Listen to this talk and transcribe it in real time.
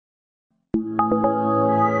I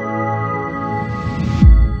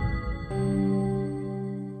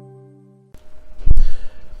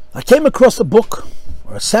came across a book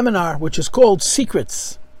or a seminar which is called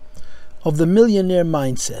Secrets of the Millionaire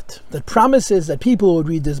Mindset, that promises that people who would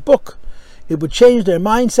read this book, it would change their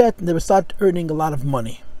mindset and they would start earning a lot of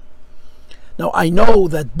money. Now, I know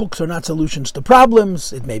that books are not solutions to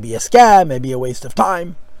problems. It may be a scam, maybe a waste of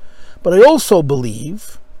time. But I also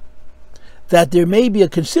believe that there may be a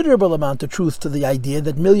considerable amount of truth to the idea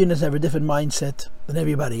that millionaires have a different mindset than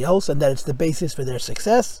everybody else, and that it's the basis for their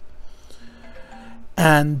success.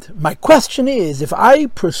 And my question is, if I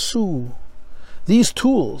pursue these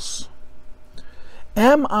tools,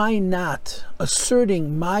 am I not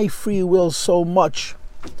asserting my free will so much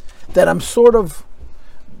that I'm sort of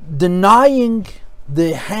denying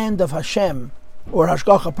the hand of Hashem or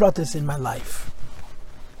Hashgacha Pratis in my life?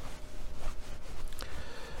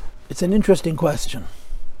 It's an interesting question.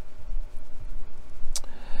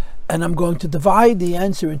 And I'm going to divide the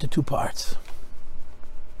answer into two parts.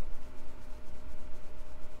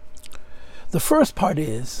 The first part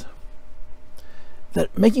is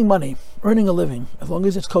that making money, earning a living, as long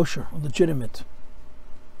as it's kosher, legitimate,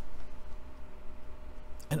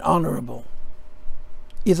 and honorable,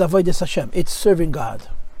 is avodas Hashem. It's serving God.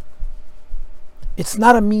 It's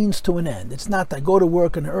not a means to an end. It's not that I go to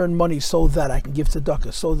work and earn money so that I can give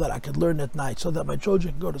tzedakah, so that I can learn at night, so that my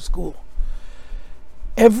children can go to school.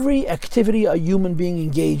 Every activity a human being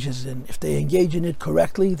engages in, if they engage in it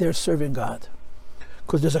correctly, they're serving God.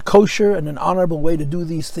 Because there's a kosher and an honorable way to do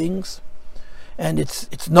these things. And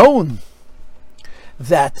it's known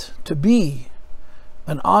that to be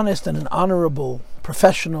an honest and an honorable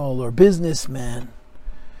professional or businessman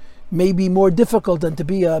may be more difficult than to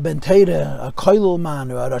be a bentera, a koilel man,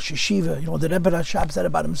 or a Rosh Yeshiva. You know, the Rebbe Rashab said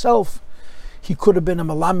about himself, he could have been a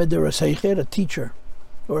malamed or a seicher, a teacher,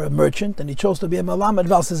 or a merchant, and he chose to be a malamed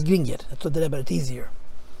valses gringet. That's what the Rebbe, it's easier.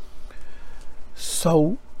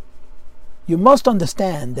 So, you must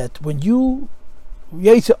understand that when you when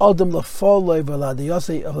you go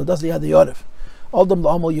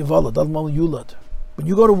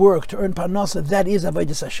to work to earn parnasa, that is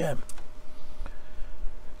avodas Hashem.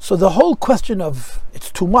 So the whole question of it's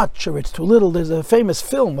too much or it's too little, there's a famous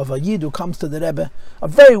film of a Yid who comes to the Rebbe, a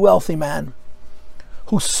very wealthy man,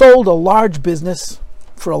 who sold a large business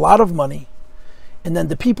for a lot of money, and then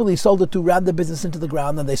the people he sold it to ran the business into the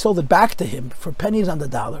ground, and they sold it back to him for pennies on the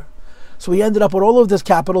dollar. So he ended up with all of this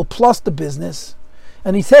capital plus the business,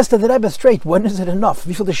 and he says to the Rebbe straight, when is it enough?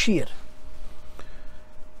 Wie viel the shir?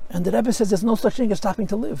 And the Rebbe says, there's no such thing as stopping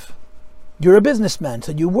to live. You're a businessman,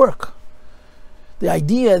 so you work. The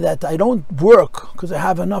idea that I don't work because I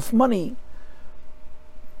have enough money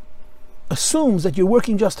assumes that you're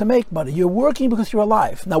working just to make money. You're working because you're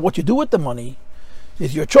alive. Now, what you do with the money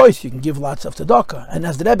is your choice. You can give lots of tzedakah. And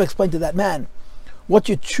as the Rebbe explained to that man, what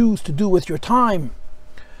you choose to do with your time,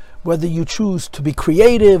 whether you choose to be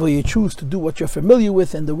creative or you choose to do what you're familiar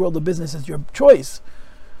with in the world of business, is your choice.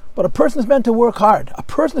 But a person is meant to work hard. A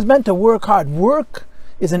person is meant to work hard. Work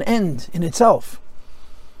is an end in itself.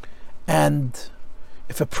 And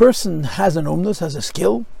if a person has an umnus, has a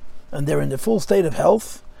skill, and they're in the full state of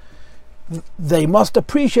health, they must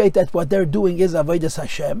appreciate that what they're doing is avodas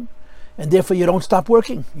Hashem, and therefore you don't stop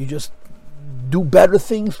working. You just do better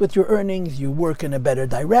things with your earnings, you work in a better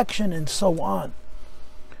direction, and so on.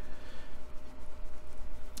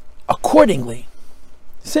 Accordingly,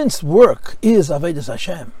 since work is avodas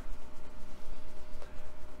Hashem,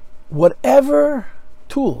 whatever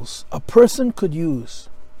tools a person could use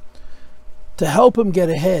to help him get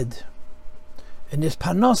ahead in this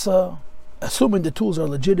parnasa, assuming the tools are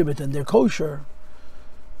legitimate and they're kosher,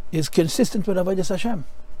 is consistent with avodas Hashem,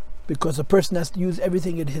 because a person has to use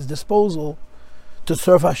everything at his disposal to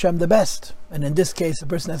serve Hashem the best. And in this case, a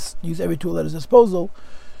person has to use every tool at his disposal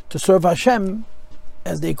to serve Hashem,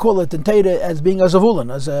 as they call it in Torah, as being a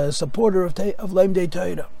zavulan, as a supporter of Laim Dei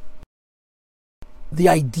Torah. The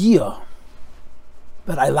idea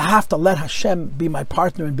that I have to let Hashem be my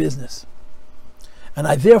partner in business, and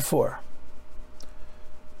I therefore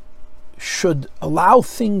should allow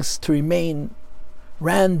things to remain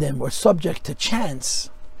random or subject to chance,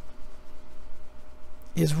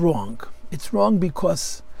 is wrong. It's wrong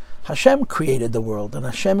because Hashem created the world, and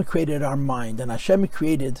Hashem created our mind, and Hashem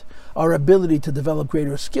created our ability to develop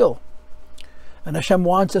greater skill. And Hashem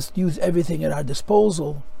wants us to use everything at our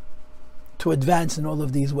disposal to advance in all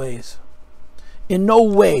of these ways. In no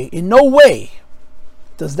way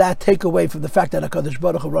does that take away from the fact that HaKadosh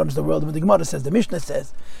Baruch Hu runs the world. And the Gemara says, the Mishnah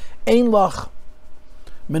says, Ein lach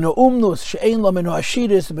meno umnus, she'ein la meno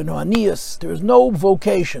ashiris, meno aniyas. There is no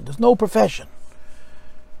vocation, there's no profession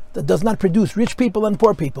that does not produce rich people and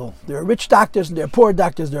poor people. There are rich doctors and there are poor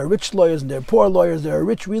doctors. There are rich lawyers and there are poor lawyers. There are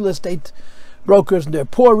rich real estate brokers and there are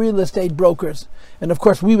poor real estate brokers. And of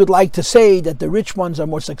course we would like to say that the rich ones are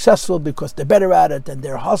more successful because they're better at it and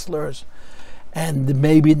they're hustlers and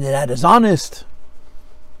maybe they're not as honest.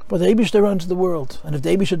 But the Eibishter runs the world, and if the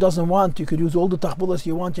Eibishter doesn't want, you could use all the tachbulas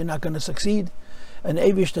you want, you're not going to succeed. And the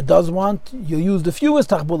Eibishter does want, you use the fewest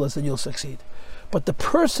tachbulas and you'll succeed. But the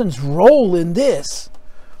person's role in this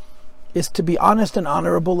is to be honest and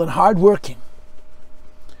honorable and hardworking.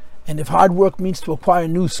 And if hard work means to acquire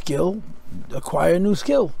new skill, acquire a new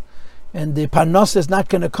skill. And the panos is not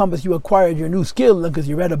going to come as you acquired your new skill because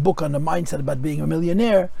you read a book on the mindset about being a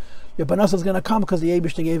millionaire. Your panos is going to come because the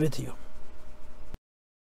Eibishter gave it to you.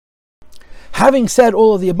 Having said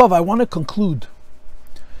all of the above, I want to conclude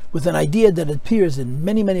with an idea that appears in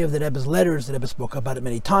many of the Rebbe's letters. The Rebbe spoke about it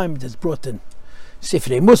many times. It's brought in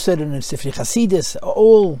Sifrei Musar and in Sifrei Chasidis.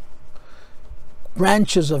 All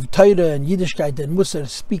branches of Torah and Yiddishkeit and Musar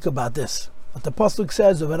speak about this. What the Pasuk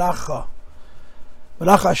says, V'racha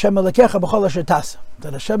Hashem Elokecha b'chol asher taseh,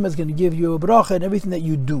 that Hashem is going to give you a bracha in everything that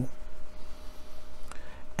you do.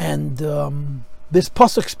 And this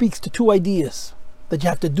Pasuk speaks to two ideas. That you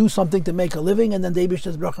have to do something to make a living, and then the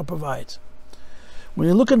Eibishter's bracha provides. When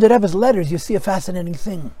you look into the Rebbe's letters, you see a fascinating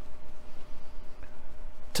thing.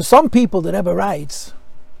 To some people, the Rebbe writes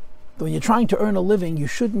that when you're trying to earn a living, you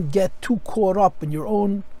shouldn't get too caught up in your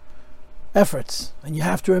own efforts. And you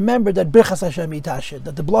have to remember that Birchas Hashem Itashid,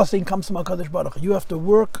 that the blessing comes from HaKadosh Baruch Hu. You have to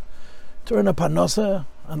work to earn a parnasa,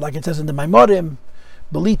 and like it says in the Maimorim,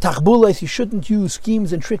 B'li tachbulas, you shouldn't use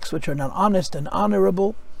schemes and tricks which are not honest and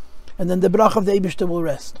honorable. And then the bracha of the Eibishter will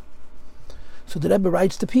rest. So the Rebbe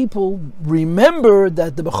writes to people, remember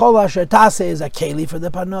that the b'chol asher taseh is a keli for the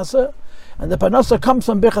parnasa, and the parnasa comes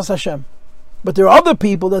from Birchas Hashem. But there are other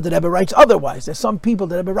people that the Rebbe writes otherwise. There's some people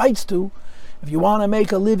that the Rebbe writes to, if you want to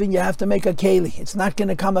make a living, you have to make a keli. It's not going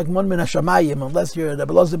to come like Mon Min HaShamayim, unless you're the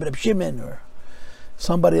Belozah B'Reb Shimon or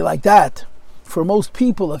somebody like that. For most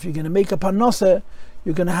people, if you're going to make a parnasa,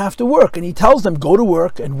 you're going to have to work. And he tells them, go to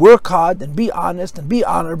work and work hard and be honest and be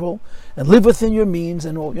honorable and live within your means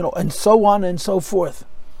and and so on and so forth.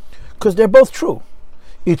 Because they're both true.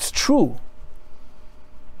 It's true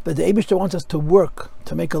that the Eibishter wants us to work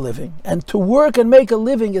to make a living. And to work and make a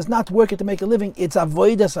living is not working to make a living, it's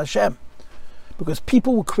avodas Hashem. Because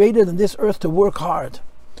people were created on this earth to work hard,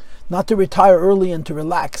 not to retire early and to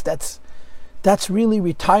relax. That's really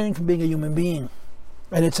retiring from being a human being.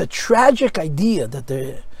 And it's a tragic idea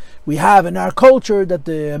that we have in our culture, that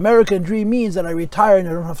the American dream means that I retire and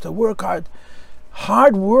I don't have to work hard.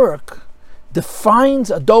 Hard work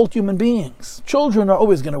defines adult human beings. Children are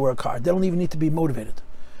always going to work hard. They don't even need to be motivated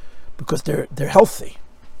because they're healthy.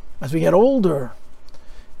 As we get older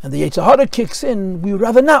and the Yetzer Hara kicks in, we would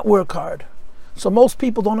rather not work hard. So most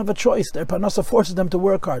people don't have a choice. Their parnasa forces them to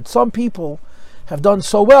work hard. Some people have done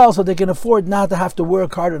so well so they can afford not to have to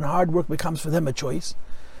work hard, and hard work becomes for them a choice.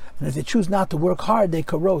 And if they choose not to work hard, they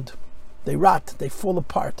corrode, they rot, they fall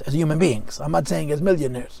apart as human beings. I'm not saying as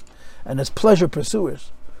millionaires and as pleasure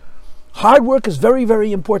pursuers. Hard work is very,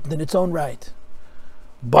 very important in its own right.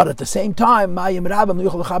 But at the same time,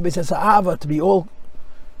 to be all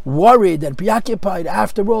worried and preoccupied,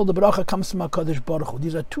 after all, the bracha comes from HaKadosh Baruch Hu.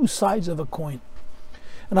 These are two sides of a coin.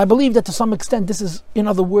 And I believe that to some extent this is, in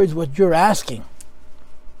other words, what you're asking.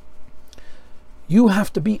 You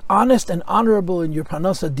have to be honest and honorable in your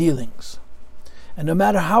parnasa dealings. And no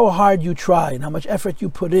matter how hard you try and how much effort you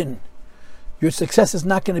put in, your success is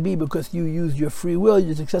not going to be because you used your free will.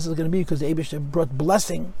 Your success is going to be because the Eibishter brought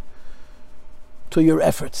blessing to your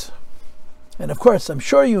efforts. And of course, I'm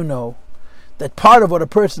sure you know that part of what a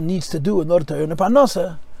person needs to do in order to earn a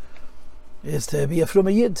parnasa is to be a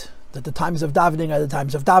fruma yid. That the times of davening are the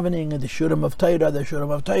times of davening, and the shurim of Torah, the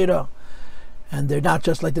shurim of Torah. And they're not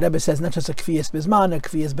just, like the Rebbe says, not just a kfiyas bizman, a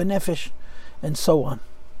kfiyas benefesh, and so on.